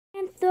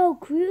So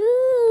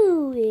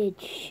crew,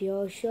 it's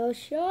show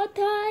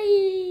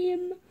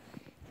time.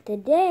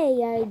 Today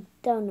I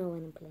don't know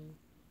what I'm playing.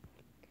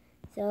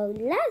 So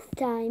last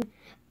time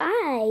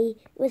I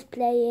was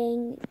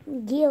playing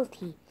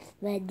Guilty,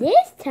 but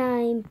this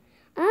time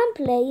I'm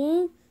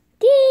playing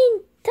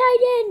Teen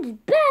Titans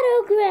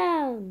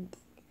Battleground.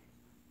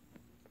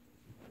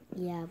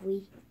 Yeah,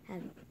 we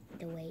have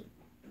to wait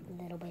a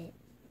little bit.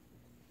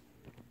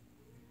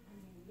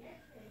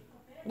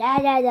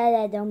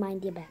 Don't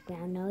mind the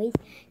background noise.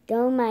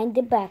 Don't mind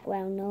the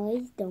background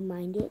noise. Don't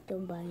mind it.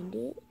 Don't mind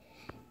it.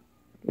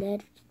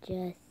 Let's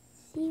just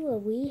see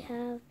what we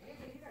have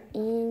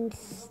in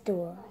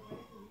store.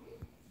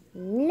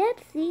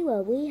 Let's see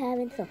what we have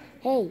in store.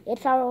 Hey,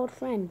 it's our old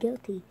friend,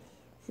 Guilty.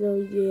 So,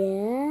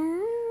 yeah.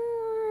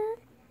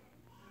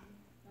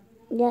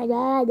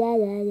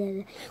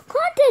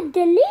 Content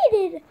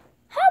deleted.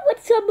 How would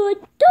someone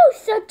do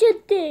such a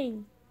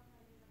thing?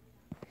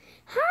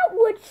 How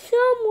would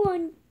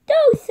someone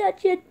do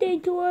such a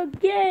thing to a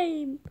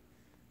game?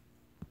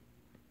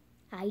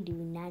 I do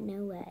not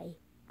know why.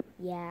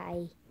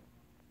 Yeah,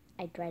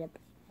 I try to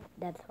play.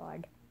 That's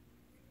hard.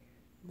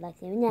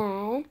 Like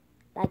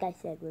I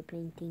said, we're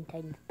playing Teen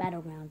Titans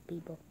Battleground,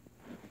 people.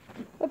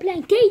 We're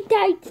playing Teen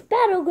Titans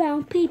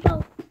Battleground,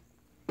 people.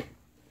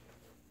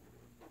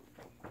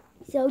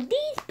 So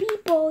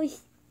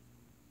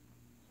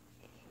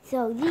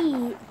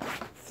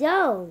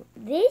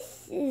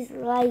this is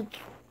like,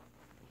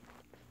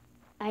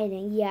 I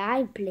think, yeah,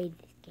 I played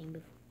this game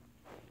before.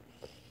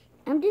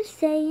 I'm just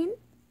saying,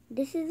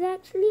 this is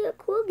actually a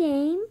cool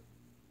game.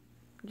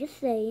 Just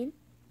saying.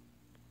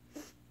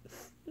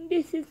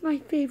 This is my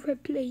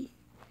favorite place.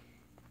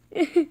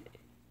 Wait,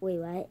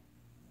 what?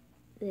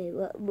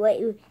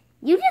 Wait,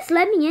 you just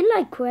let me in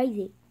like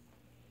crazy.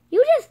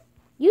 Did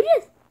you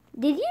just?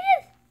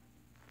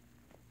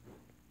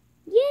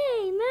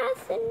 Yay,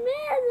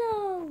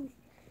 marshmallows.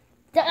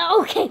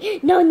 Okay,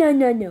 no.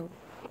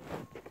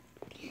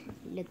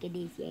 Look at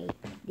this, yay.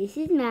 This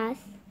is Mass.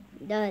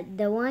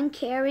 The one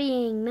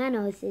carrying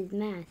Manos is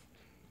Mass.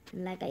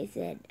 And like I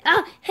said,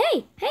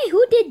 hey,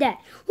 who did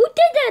that? Who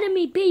did that to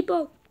me,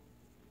 people?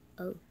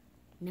 Oh,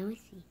 now I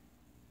see.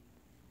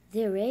 Is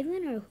it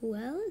Raven or who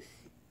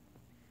else?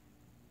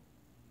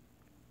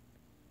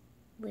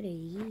 What are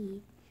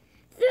ye?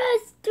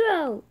 Thrust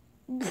throw!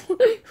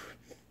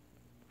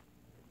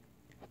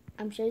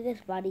 I'm sure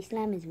this body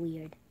slam is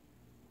weird.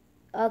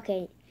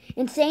 Okay,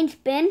 insane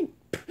spin?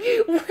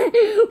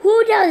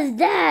 Who does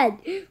that?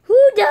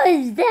 Who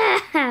does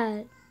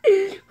that?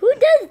 Who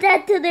does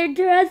that to their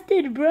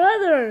trusted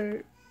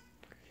brother?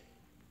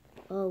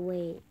 Oh,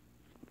 wait.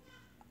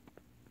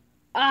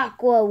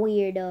 Aqua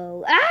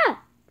weirdo.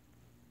 Ah!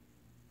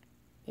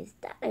 Is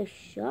that a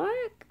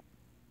shark?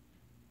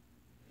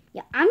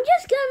 Yeah, I'm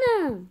just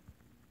gonna...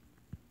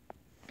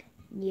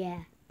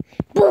 Yeah.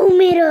 Boom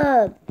it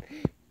up!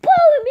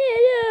 Boom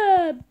it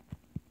up!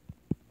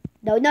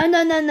 No.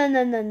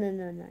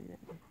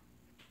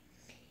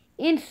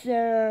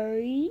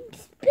 Insert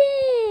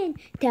spin.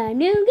 Time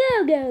to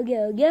go. Time to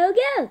go.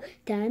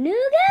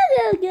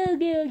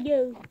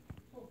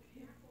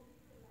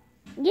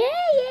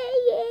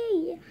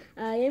 Yeah.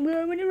 I am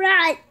going to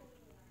ride.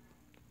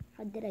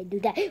 How did I do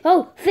that?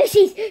 Oh,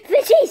 fishies.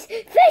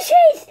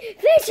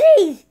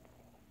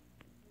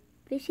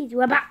 Fishies,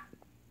 what about?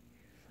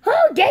 Who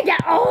did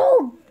that?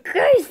 Oh,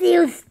 curse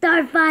you,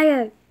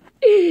 Starfire.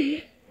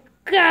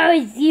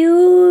 Curse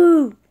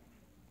you.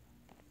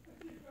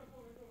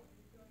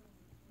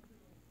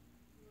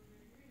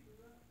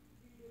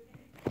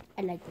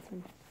 I like this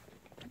one.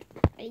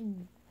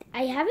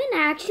 I haven't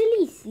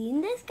actually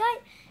seen this guy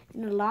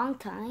in a long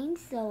time,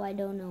 so I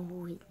don't know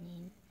who his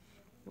name.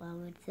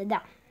 Well, it's a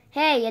dog.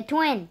 Hey, a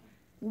twin.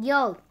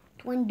 Yo,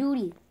 twin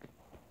duty.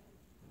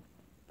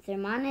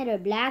 Thermometer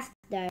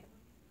blaster.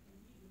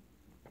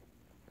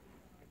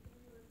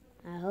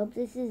 I hope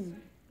this is...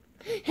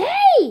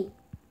 Hey!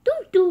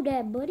 Don't do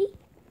that, buddy.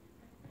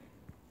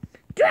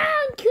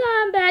 Drown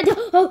combat.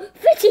 Oh,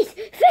 fishies.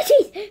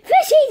 Fishies!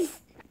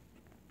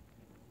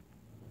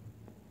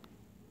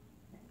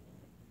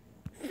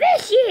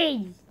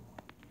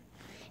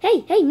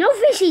 Hey, no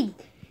fishies!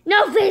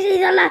 No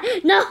fishies alive!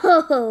 No!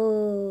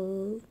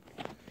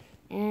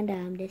 And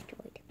I'm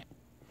destroyed.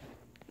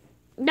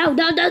 No!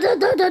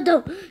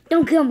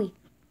 Don't kill me.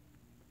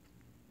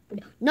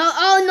 No,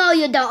 oh no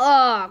you don't.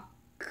 Oh,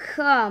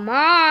 come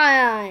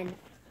on.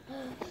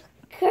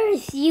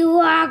 Curse you,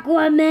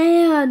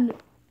 Aquaman.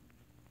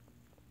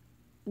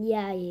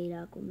 Yeah, I hate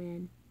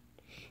Aquaman.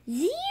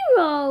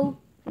 0?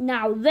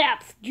 Now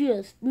that's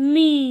just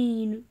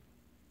mean.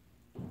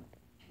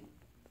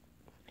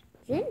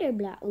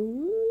 Cinderblock.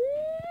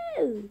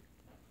 Ooh.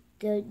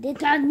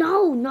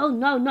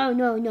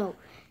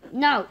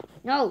 No.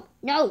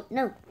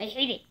 I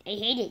hate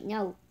it.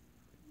 No.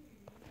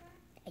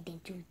 I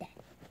didn't do that.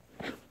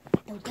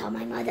 Don't tell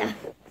my mother.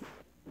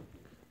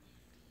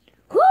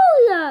 Who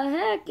the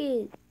heck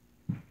is?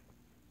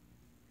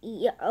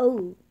 Yeah,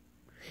 oh.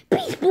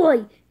 Beast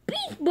Boy.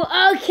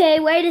 Okay,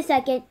 wait a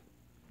second.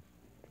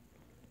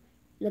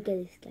 Look at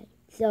this guy.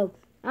 So,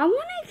 I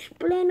want to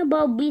explain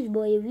about Beast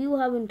Boy if you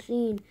haven't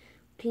seen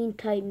Teen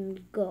Titans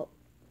Go.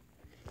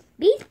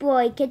 Beast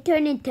Boy can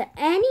turn into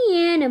any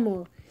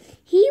animal.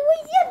 He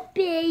was a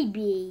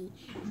baby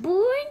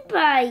born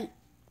by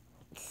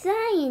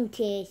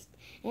scientists,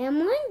 and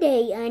one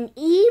day an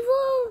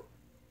evil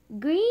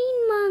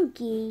green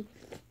monkey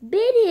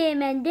bit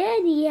him, and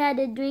then he had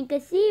to drink a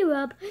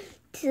syrup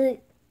to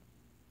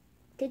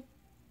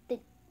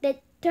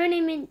that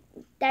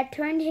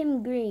turned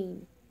him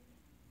green.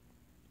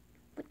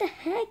 What the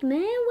heck,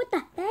 man? What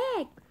the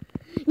heck?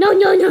 No.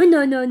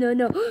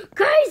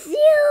 Curse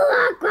you,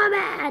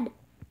 Aquaman!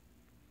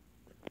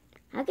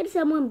 How can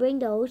someone bring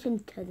the ocean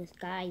to the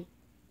sky?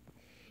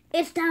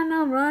 It's time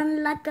to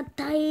run like a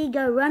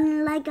tiger,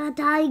 run like a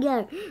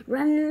tiger,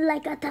 run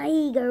like a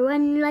tiger,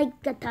 run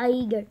like a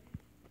tiger.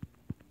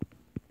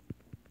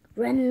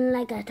 Run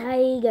like a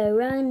tiger,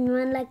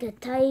 run like a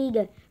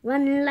tiger,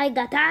 run like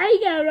a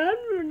tiger,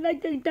 run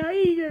like a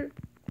tiger.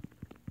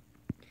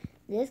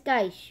 This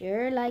guy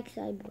sure likes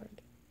Cyborg.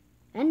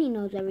 And he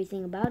knows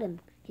everything about him.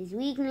 His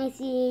weakness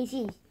is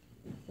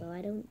so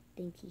I don't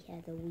think he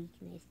has a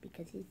weakness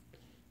because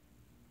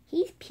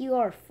he's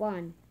pure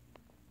fun.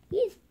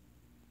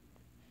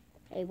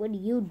 Hey, what are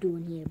you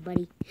doing here,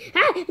 buddy?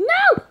 Ah,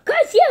 no!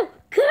 Curse you!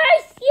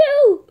 Curse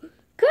you!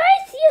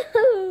 Curse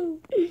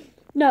you!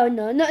 No,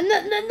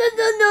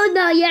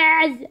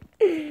 yes!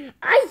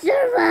 I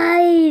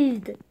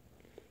survived!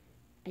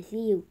 I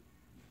see you.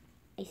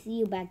 I see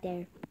you back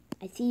there.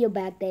 I see you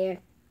back there.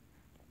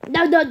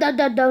 No,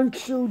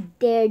 don't you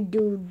dare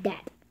do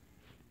that.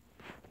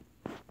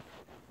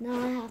 Now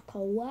I have to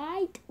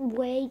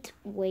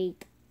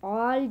wait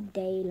all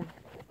day long.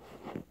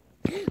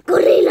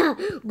 Gorilla!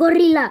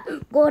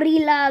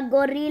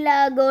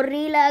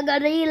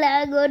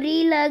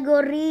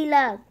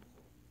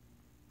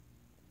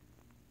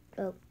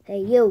 Oh, hey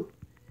you.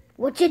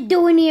 What you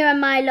doing here on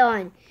my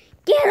lawn?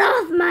 Get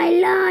off my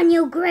lawn,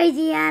 you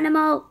crazy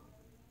animal!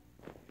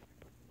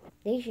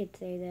 They should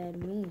say that to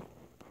me.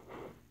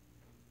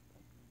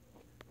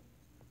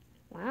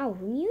 Wow,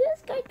 who knew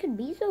this guy could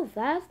be so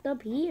fast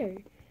up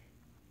here?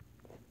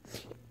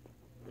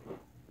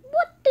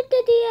 What did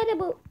the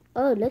animal?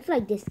 Oh, looks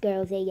like this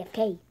girl's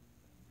AFK.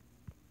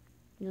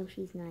 No,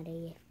 she's not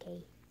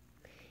AFK.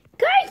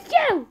 Curse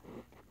you!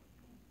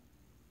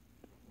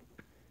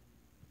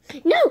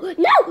 No!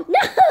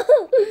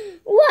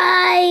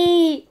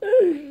 Why?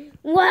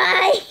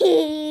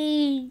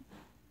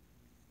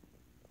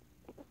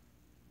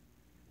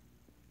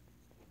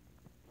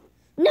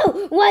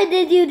 No, why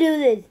did you do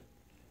this?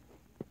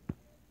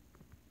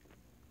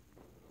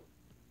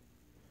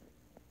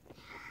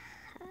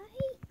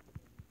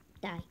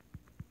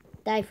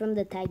 Die from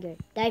the tiger.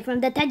 Die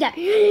from the tiger.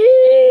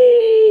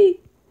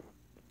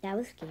 That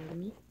was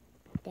scary.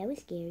 That was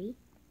scary.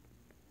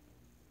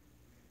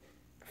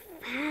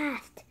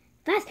 Fast.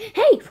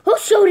 Hey,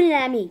 who's shooting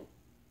at me?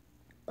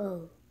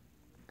 Oh,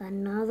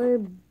 another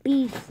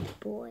beast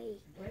boy.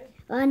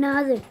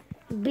 Another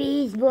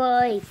beast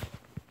boy.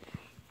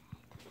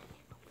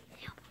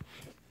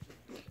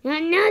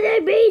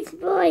 Another beast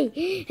boy.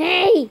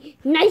 Hey,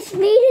 nice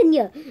meeting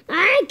you.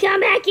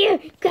 Come back here,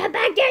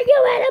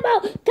 you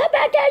animal. Come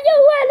back here, you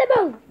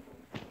animal.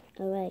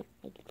 Alright,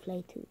 I can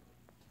play too.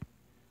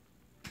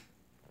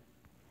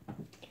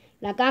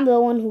 Like I'm the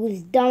one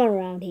who's dumb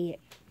around here.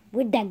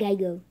 Where'd that guy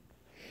go?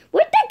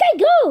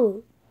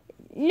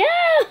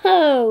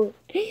 No,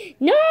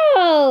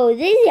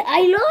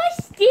 I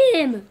lost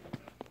him.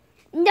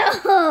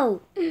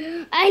 No,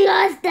 I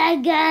lost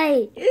that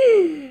guy.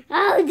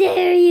 How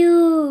dare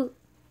you?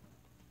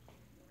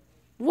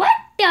 What?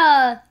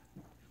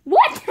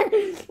 What's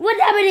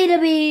happening to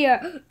me here?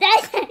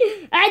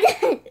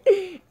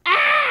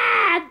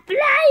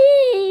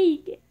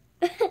 Flying!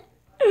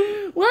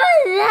 What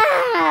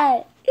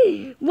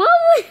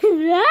was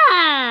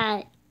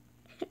that?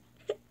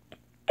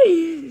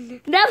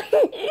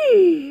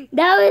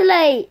 That was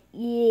like,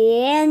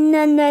 yeah,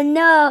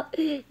 no.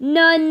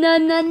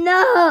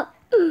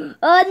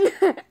 Oh,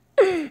 no.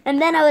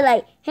 And then I was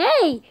like,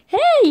 hey.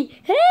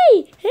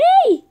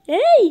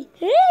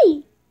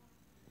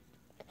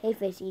 Hey,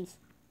 fishies.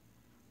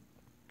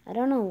 I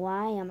don't know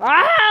why I'm...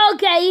 Oh,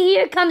 okay,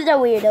 here comes the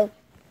weirdo.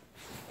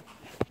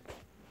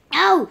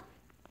 No!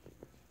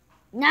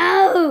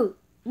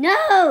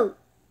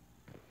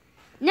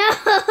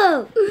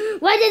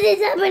 Why did this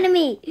happen to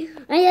me?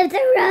 I have to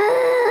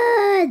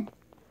run!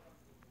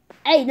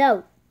 Hey,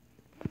 no.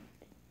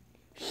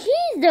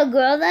 She's the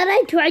girl that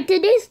I tried to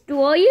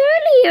destroy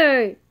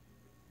earlier.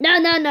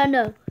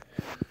 No.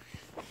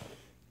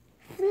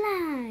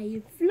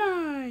 Fly.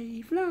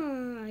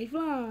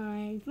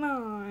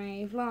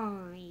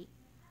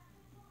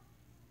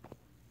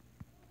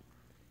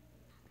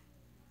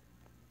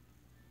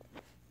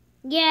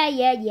 Yeah.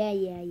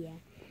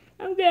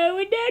 I'm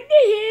going down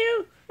the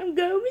hill.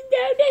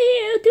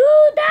 To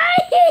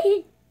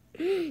die.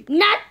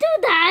 Not to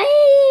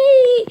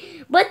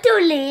die, but to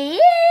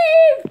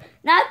live.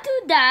 Not to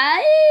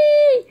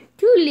die,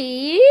 to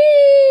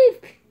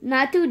live.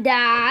 Not to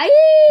die,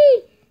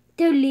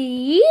 to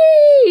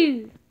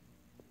live.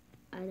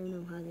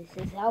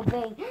 this is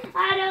helping.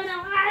 I don't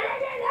know how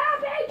this is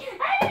helping.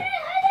 I don't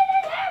know how this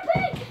is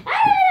helping. I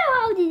don't know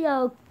how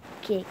this.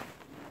 Okay,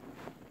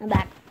 I'm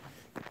back.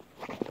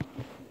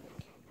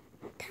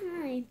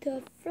 Time to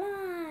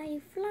fly,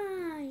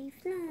 fly,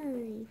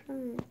 fly,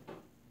 fly.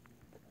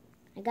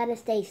 I gotta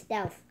stay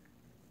stealth.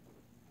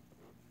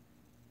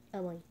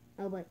 Oh boy,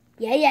 oh boy.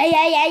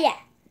 Yeah.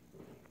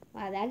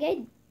 Wow, that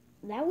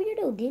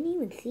weirdo didn't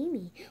even see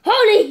me.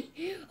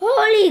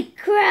 Holy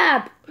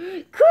crap!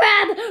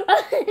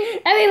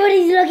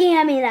 Everybody's looking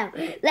at me now.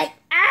 Like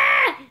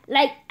ah,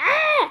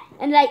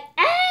 and like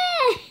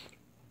ah.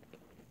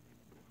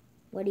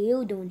 What are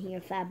you doing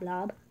here, Fat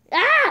Blob?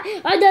 Ah!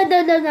 Oh,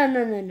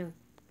 no.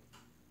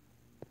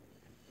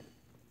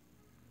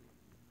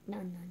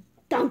 No.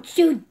 Don't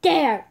you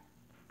dare!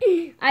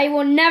 I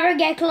will never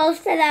get close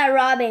to that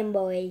Robin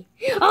boy.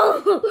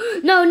 Oh,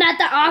 no, not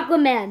the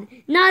Aquaman.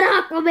 Not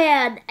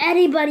Aquaman.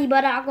 Anybody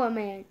but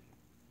Aquaman.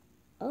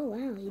 Oh,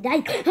 wow, he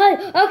died.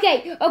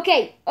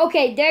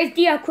 Okay. There's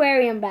the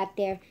aquarium back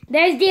there.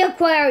 There's the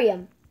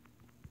aquarium.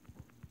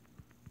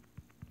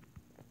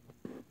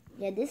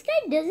 Yeah, this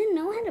guy doesn't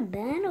know how to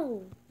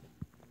battle.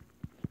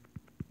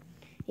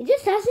 He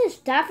just has his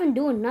staff and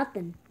doing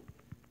nothing.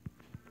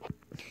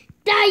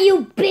 Die,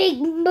 you big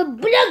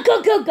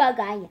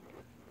guy.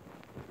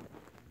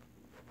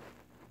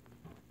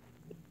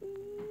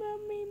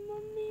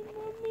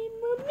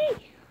 Mommy.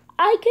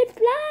 I can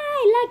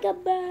fly like a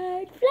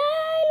bird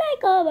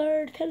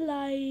to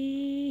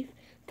life.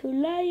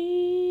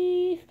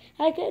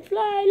 I can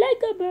fly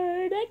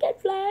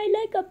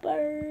like a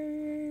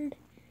bird.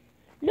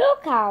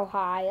 Look how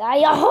high I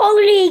am.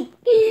 Holy!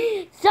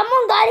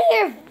 Someone got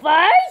here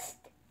first?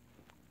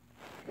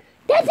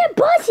 That's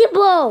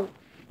impossible!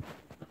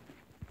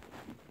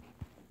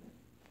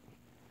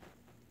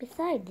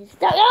 Besides this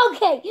stuff.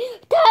 Okay,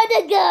 time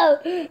to go.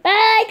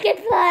 I can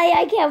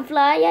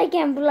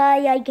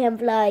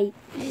fly.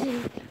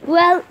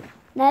 Well,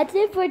 that's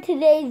it for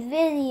today's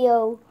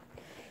video.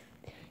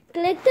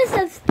 Click the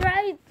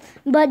subscribe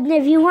button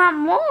if you want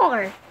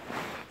more.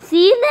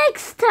 See you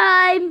next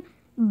time.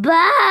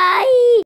 Bye.